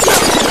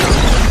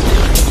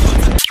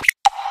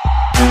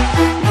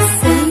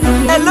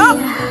 Hello?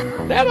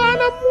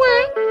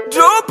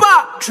 Dropa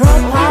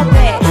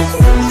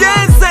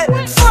Yes,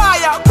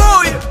 fire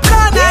boy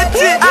Planet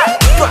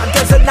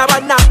Twageze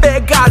nabana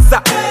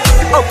begaza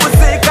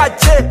Okuzika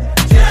che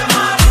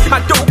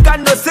Maduka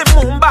no si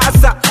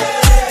Mombasa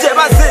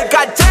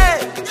Jebazika che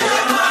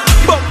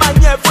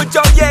Bomanye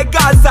fujo ye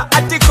Gaza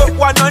Atiko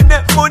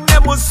wanone mune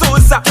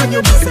mususa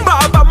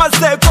Baba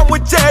maseko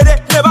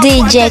mujere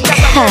DJ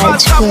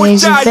Cat,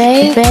 where's your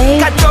baby?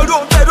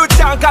 Katoro meru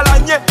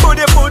chankalanye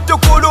Mune mutu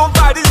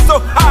kulumba so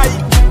high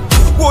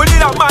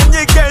Ulira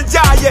manyi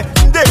kenjaye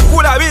Nde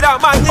kulabira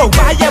manyi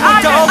Ogaye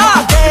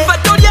mutoba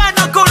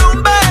Fatoriano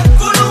kulumbe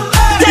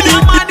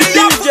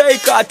DJ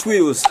Cat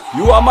Willz,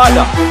 you are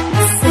mother.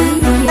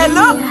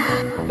 Hello?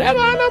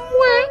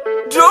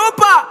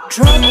 Dropa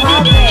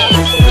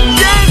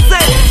Yes,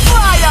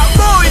 fire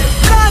boy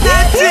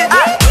Planet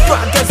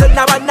Twageze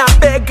nabana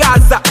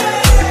begaza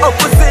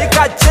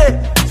Okuzika che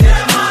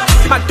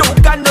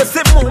Maduka no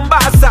si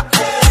Mombasa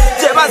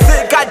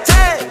Jebazika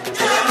che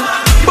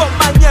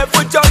Bomanye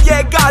fujo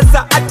ye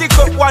Gaza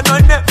Atiko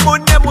wanone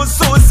mune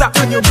mususa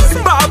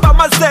Baba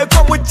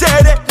maseko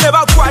mujere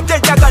Neba kwate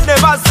jaga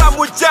neba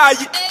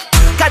samujayi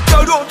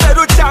Katoro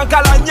meru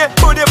chankalanye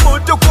Mune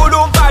mutu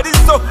kulumba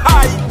so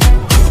high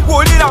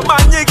Ulira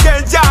manyi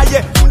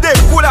kenjaye Nde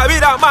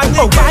kulabira manyi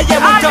Ogaye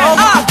muto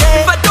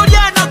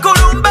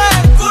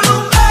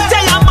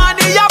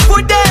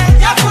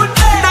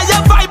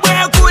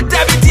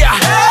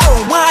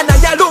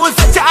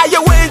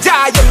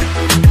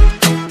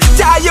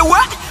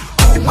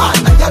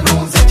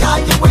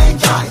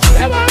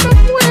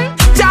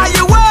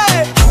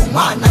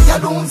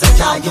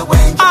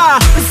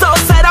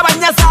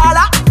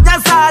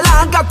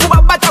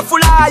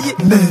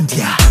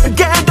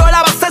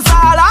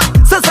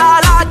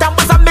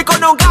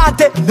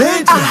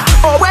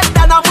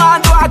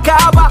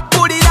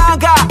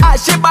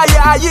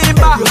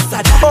ayimba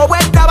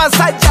obwedda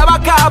basajja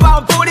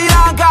bakaba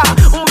mpuliranga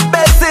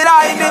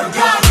mpesiraini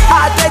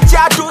ate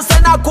kyatuuse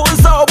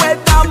nakunze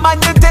obwedda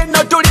manye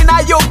teno tulina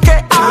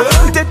yuke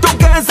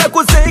titugenze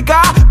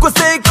kusiika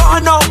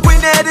ono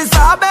Queen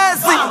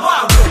Elizabeth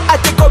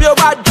atiko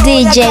byobadde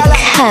DJ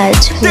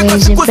Cat,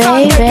 crazy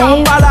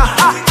baby.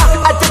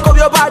 atiko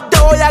byobadde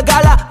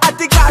oyagala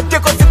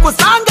atikateko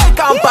sikusange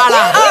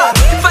Kampala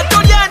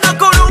fatulye na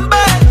Kolumbe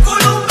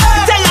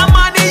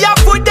teyamani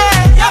yafude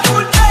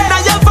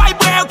naye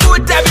vibe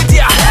ekute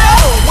bitya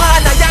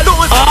mwana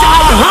yalunze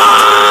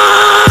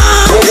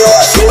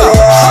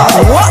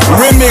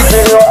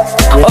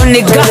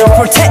Only God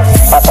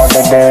protects.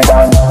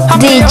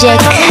 DJ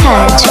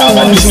Cat,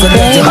 crazy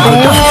baby.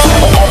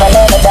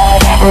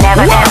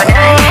 Never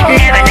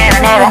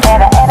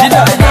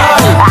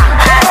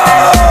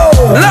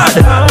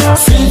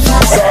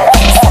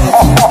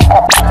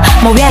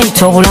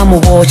mubyayita obulamu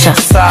bwokya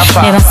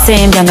ne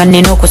basembya nga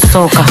nnina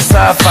okusooka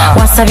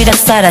wasabira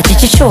Sara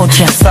kiki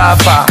kyotya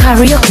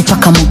karaoke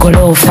paka mu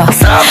goloofa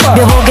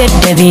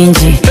byeboogedde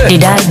bingi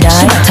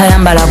didaidai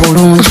tayambala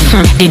bulungi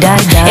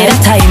didaidai era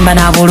tayimba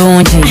na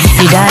bulungi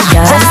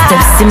didaidai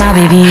stepsima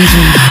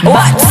bibingi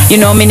you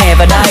know me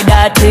never die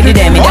that till the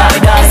day me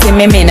die see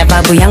me na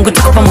babu yangu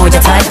tuko pamoja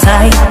tie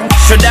tie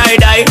should I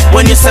die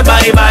when you say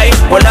bye bye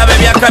when I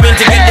baby coming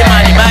to get the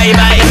money bye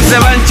bye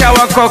Sevancha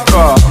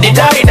wakoko did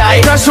I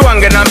die Kashu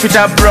wange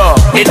nampita bro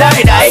did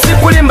I die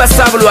Sikulimba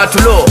sabulu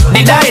watulo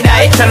did I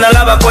die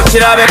Chanalaba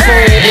kochirabe ko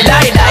did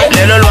I die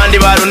Lelo lwandi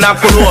balu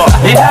nakuluo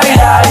did I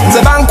die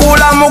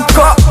Sevankula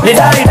muko did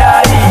I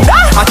die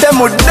Ate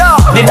mudo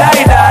did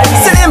I die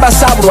Silimba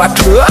sabulu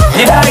watulo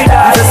did I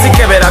die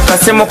Sesikebera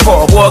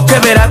kasimuko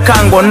Bwokebera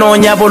kango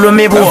nonya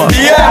bulumi bwo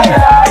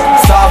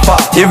Suffer,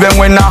 even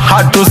when I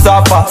had to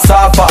suffer,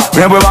 suffer.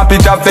 When we want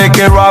to fake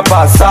a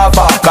rapper,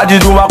 suffer. Kadi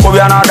duwa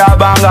kubya na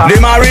dabanga. Di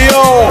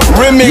Mario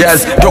remix.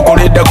 Yes,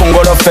 tukulide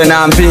kungolo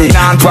fenambi.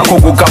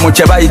 Twakuguka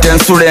mucheba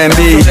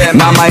itensulembi.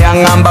 Mama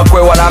yangamba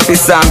kwe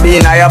walampisambi.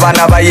 Na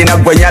yabana bayina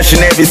gwenyashi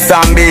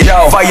nebisambi.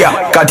 Fire,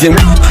 kati.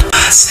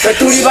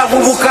 Fetuli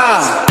bakubuka,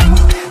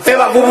 fe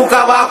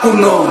bakubuka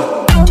bakuno.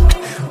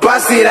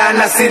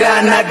 Twasirana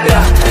sirana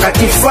da,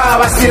 katifa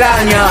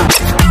basiranya.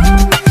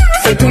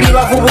 Fetuli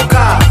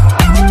bakubuka,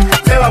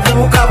 fe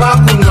bakubuka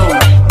bakuno.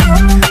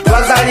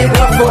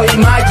 Twazalibwa for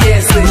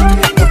emergency,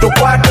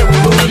 mutukwate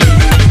bulungi.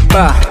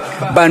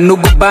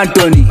 Banugu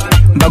Bantoni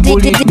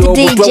mbagulidde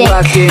obutwa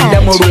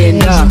bwakenda mu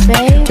lwenda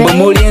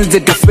bamulinze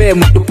tufe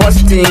mu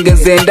tuposting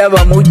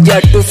zendaba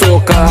mujja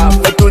tusooka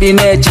fe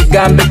tulina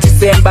ekigambo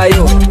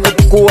ekisembayo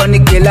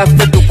tukuwanikira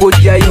ffe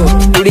tukujjayo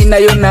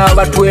tulinayo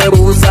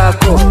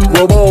n'abatwebuuzaako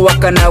bw'oba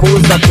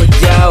owakanabuuza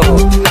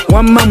kojjaawo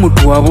wamma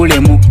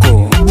mutuwabulemu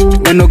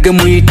gano ge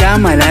muyita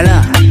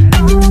amalala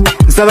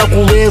nsaba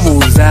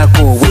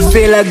kubeebuuzaako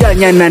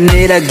bweferaganya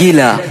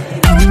naneeragira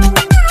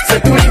ffe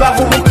tuli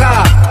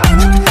bavubuka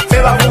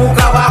fe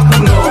bavubuka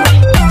bakuno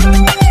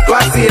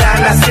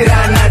twasirana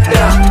sirana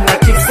dda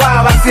katifa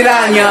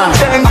abasiranya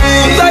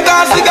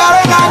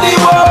nzagasigale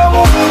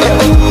ngandibomu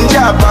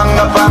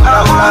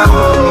njapangapanga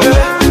bulamu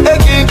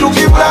ekintu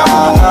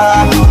kibulamu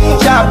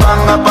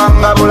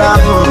njapangapanga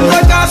bulamu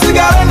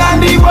nzagasigale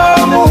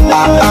ngandibomu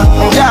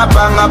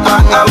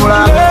njapangapanga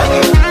bulamu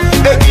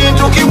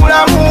ekintu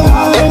kibulamu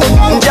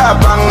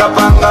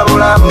njapangapanga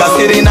bulamu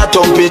ngasirina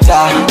tompita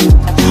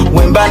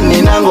wemba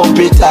nina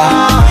ngompita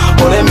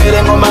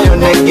olemere ngoma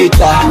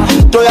yonegita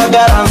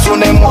toyagala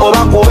nfunemu oba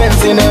kuba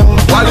enzinemu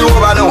waliwo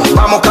bano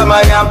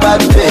bamukama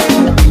yampadde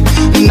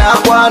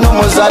nakwano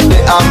muzadde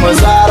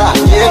amuzaala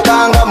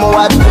yekanga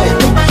muwadde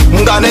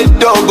nga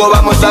neddogo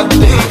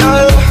bamuzadde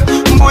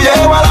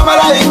mbuyewala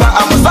malayika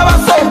amusaba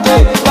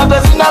sente nga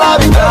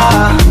tezinalabika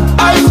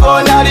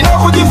iphone alina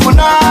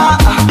okugifuna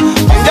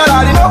enjala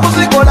alina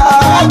okuzikola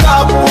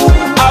agabu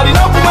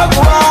alina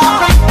okumakuba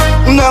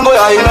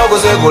nangoyo alina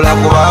okuzegula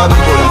kuba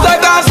bikola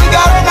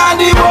nzagasigale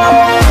nandibo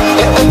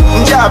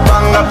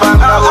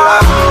njapangapanga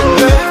bulamu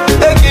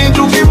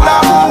ekintu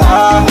kibulamu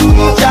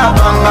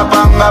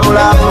njapangapanga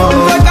bulamu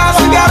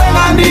nzagasigale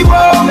nandibo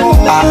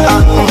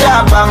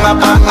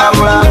njapangapanga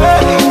bulamu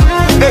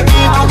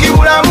ekintu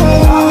kibulamu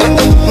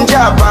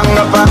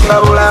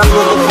njapangapanga bulamu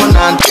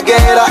kufuna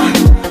ntegeera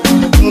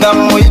nga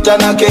muyita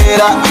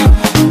nakeera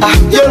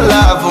yo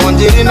laavu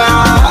njirina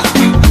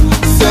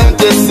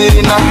sente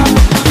sirina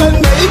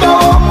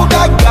neibawo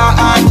mugagga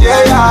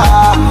anjeya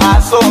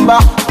asomba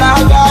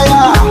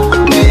nagaya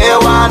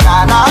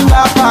neyewaana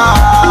nakapa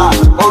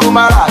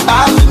olumala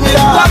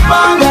nazimira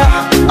tapanga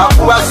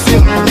akuba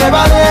simu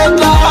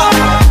nebaleeta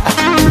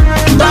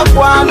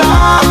takwana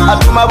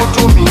atuma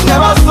butumi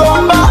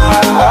nebasomba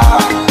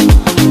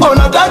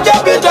ono tajja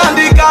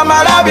bitandika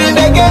malabi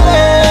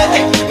ndegere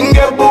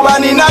ngebuba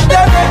nina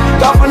ddene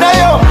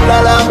kafuneyo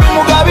omulala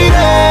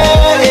mbimugabire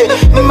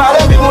male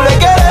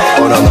mbimulekere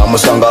ono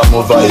namusanga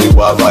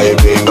muvayibwa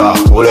vayibinga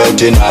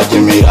kuleti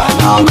najimira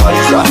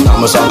nankaliza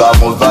namusanga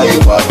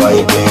muvayibwa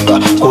vayibinga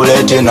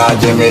kuleti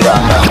najimira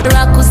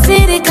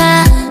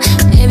lwakusirika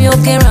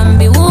ebyogerwa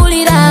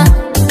mbiwulira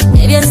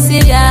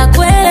ebyensi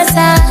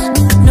byakwelesa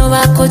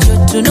nobako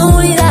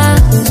kyotunuulira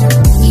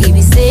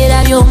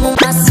ebiseera by'omu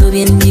maaso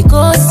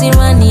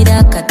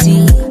byendikosirwanira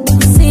kati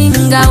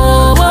singa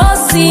oba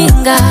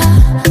osinga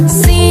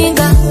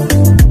singa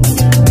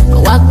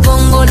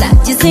wagongola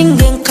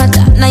kisinga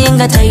enkata naye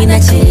nga talina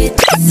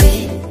kyeyetise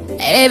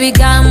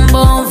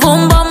ebigambo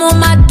nvumbo mu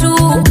matu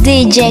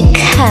DJ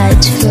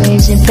Cat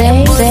Crazy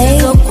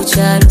Baby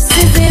okukyalo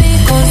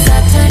siziriko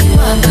satani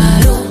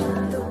wangalo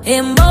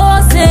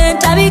embose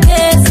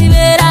ntabige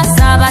zibeera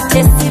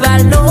sabatesi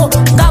balo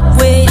nga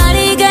gwe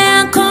alige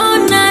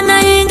yakona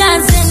naye nga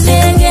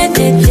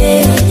nzendegendedde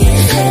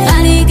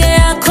alige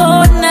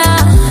yakona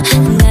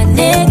nga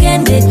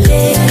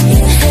negendedde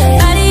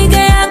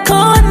alige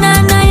yakona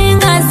naye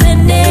nga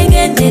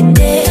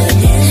nzendegendedde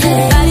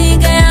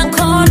alige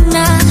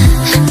yakona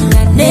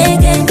nga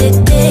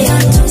negendedde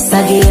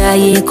sagira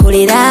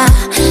yekolera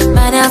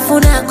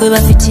banafuna kwe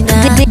bafitina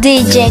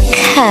DJ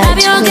Cat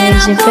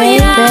Crazy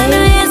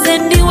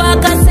Baby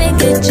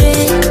wakasengeje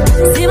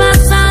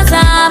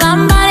zibasaza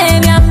bambale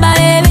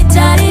ebyambale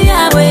ebitali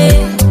byabwe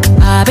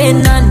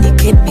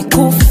abenandika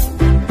emikufu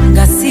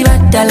nga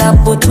sibaddala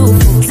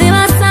butuufu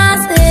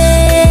zibasaze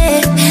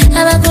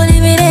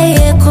abakolibira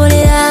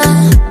yekolera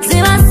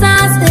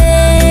zibasaze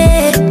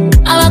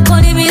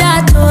abakolibira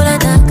atola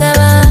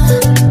nagaba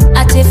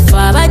ate ffe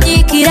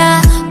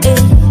abanyikira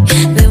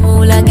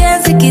bemulage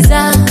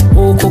enzikiza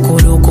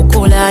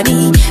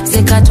okukolani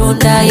ze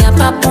katonda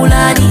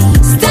yapapulani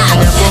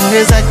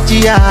yakongeza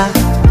jia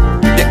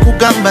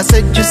tekugamba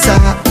sejjusa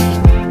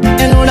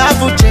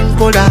enolavu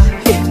kyenkola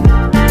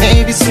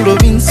n'ebisulo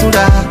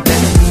binsula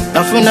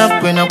nafuna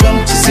kwe nagwa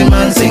mu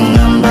kisima nze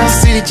ngamba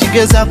siri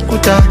kigeza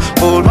kuta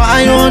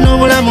olwayo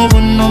n'obulamu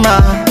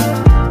bunnuma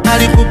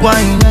ali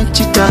kugwayina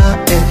kita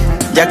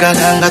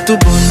jagalanga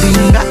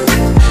tubondinga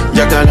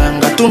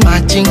jagalanga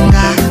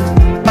tumakinga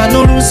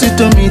panolusi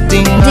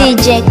tumitinga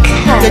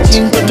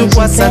ekintu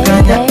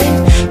tukwasaganya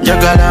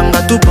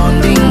jagalanga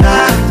tubondinga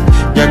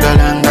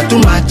jagalanga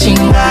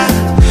tumachinga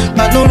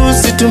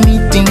panolusi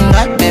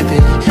tumitinga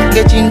bebe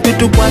ngekintu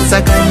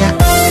tukwasaganya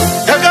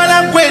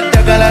jagala kwe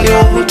jagala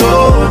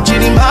lyobuto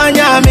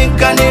kirimanya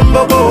ameka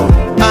n'embogo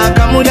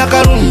akamuli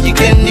akalungi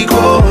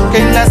kendiko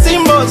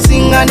kenasimba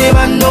osinga ne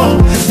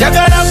banno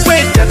jagala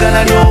kwe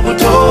jagala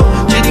lyobuto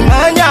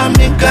kirimanya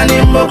ameka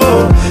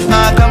n'embogo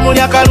akamuli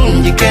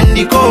akalungi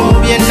kendiko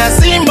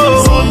byenasimba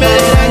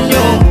omerera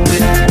nnyo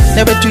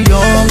ne bwe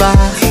tuyomba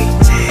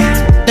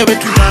ne bwe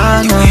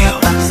tulwana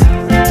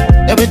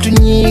ebe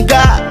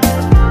tunyiga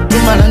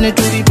tumala ne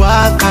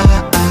tulibwaka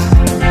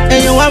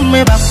eyo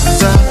wamwe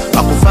bakuza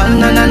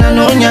bakufanana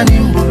nanonya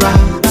nembulwa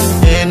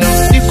eno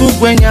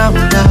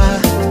likugwenyabula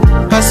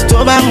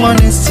kasitoba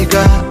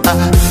ngonesiga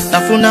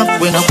nafuna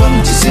kwe nagwa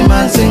mu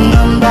kisima nze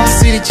ngamba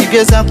siri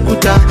kigeza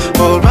kuta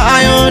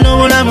olwayo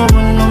n'obulamu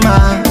bunnuma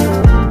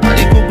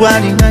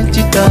alikugwalina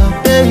kita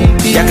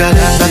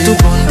jagalanga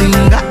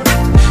tubondinga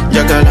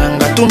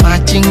jagalanga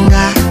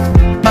tumakinga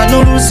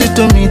panolusi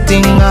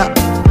tumitinga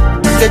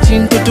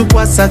ekintu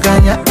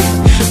tukwasaganya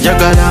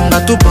jagalanga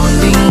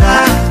tubondinga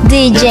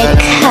DJ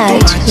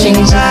Cat Crazy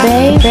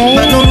Baby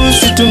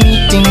panolusi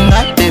tumitinga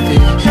bebe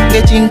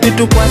ekintu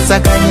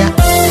tukwasaganya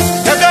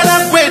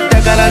jagala kwe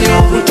jagala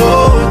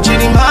lyobuto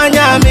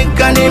kirimanya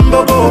ameka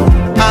n'embogo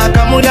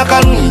akamuli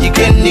akalungi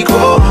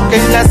kendiko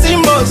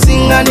kenasimba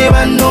osinga ne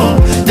banno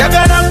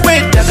jagala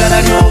kwe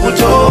jagala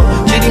lyobuto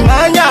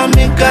kirimanya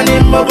ameka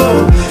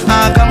n'embogo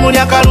akamuli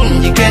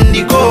akalungi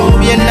kendiko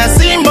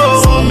byenasimba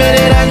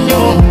omerera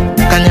nnyo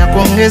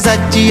kanyakongeza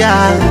jia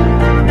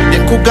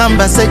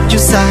tekugamba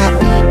sejjusa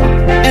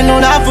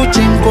enolavu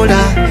kyenkola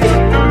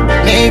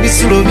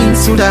n'ebisulo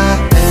binsula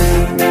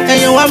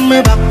eyo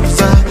wamwe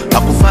bakuza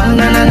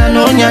bakufanana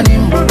nanonya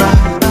nembulwa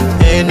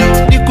eno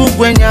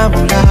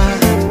likugwenyabula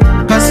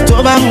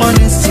kasitoba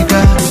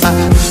ngonesiga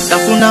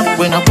nafuna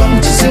kwe nagwa mu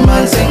kisima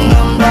nze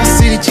ngamba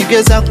siri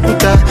kigeza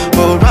kuta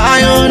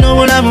olwayo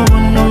n'obulamu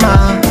bunnuma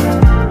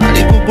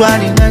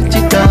alikugwalina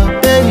kita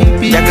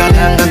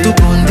jagalanga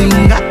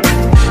tubondinga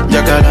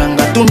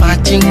jagalanga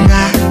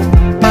tumakinga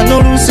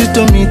panolusi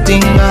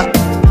tumitinga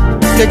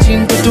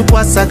ekintu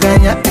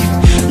tukwasaganya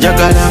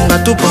jagalanga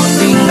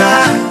tubondinga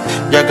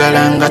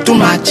jagalanga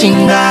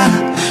tumakinga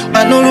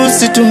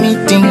panolusi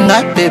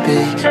tumitinga bebe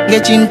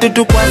ngekintu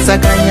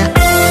tukwasaganya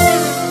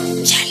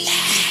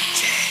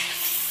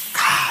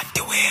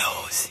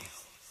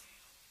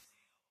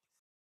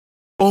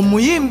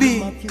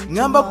omuyimbi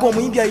ngambako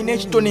omuyimbi alina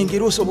ekitone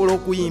engeri osobola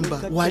okuyimba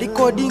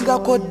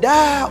walikodingako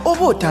dda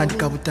oba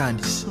otandika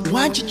butandisi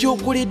wanki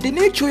kyokoledde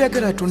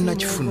n'ekyoyagala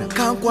tonnakifuna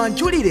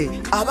kankwanjulire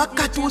aba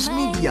Catus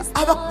Media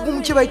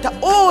abakugumu kye bayita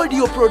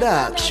audio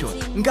production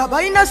nga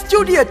balina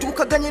studio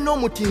etuukaganye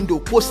n'omutindo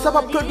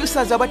kw'osaba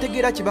producers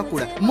abategeera kye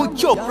bakola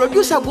mukyo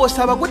producer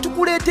gw'osaba gwe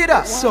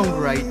tukuleetera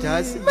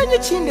songwriters manye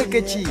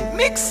kindeke ki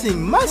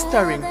mixing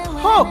mastering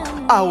ho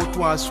awo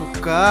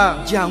twasukka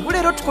jangu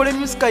leero tukole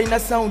music alina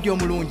sound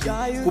omulungi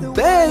ku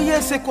bbeeyi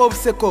y'enseko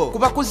obuseko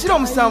kuba ku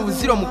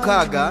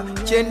 0706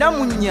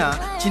 94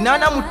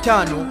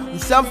 885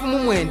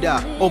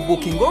 7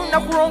 obukinga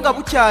olunaku lwo nga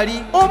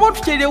bukyali oba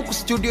otukyerirewo ku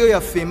studio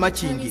yaffe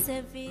Makindi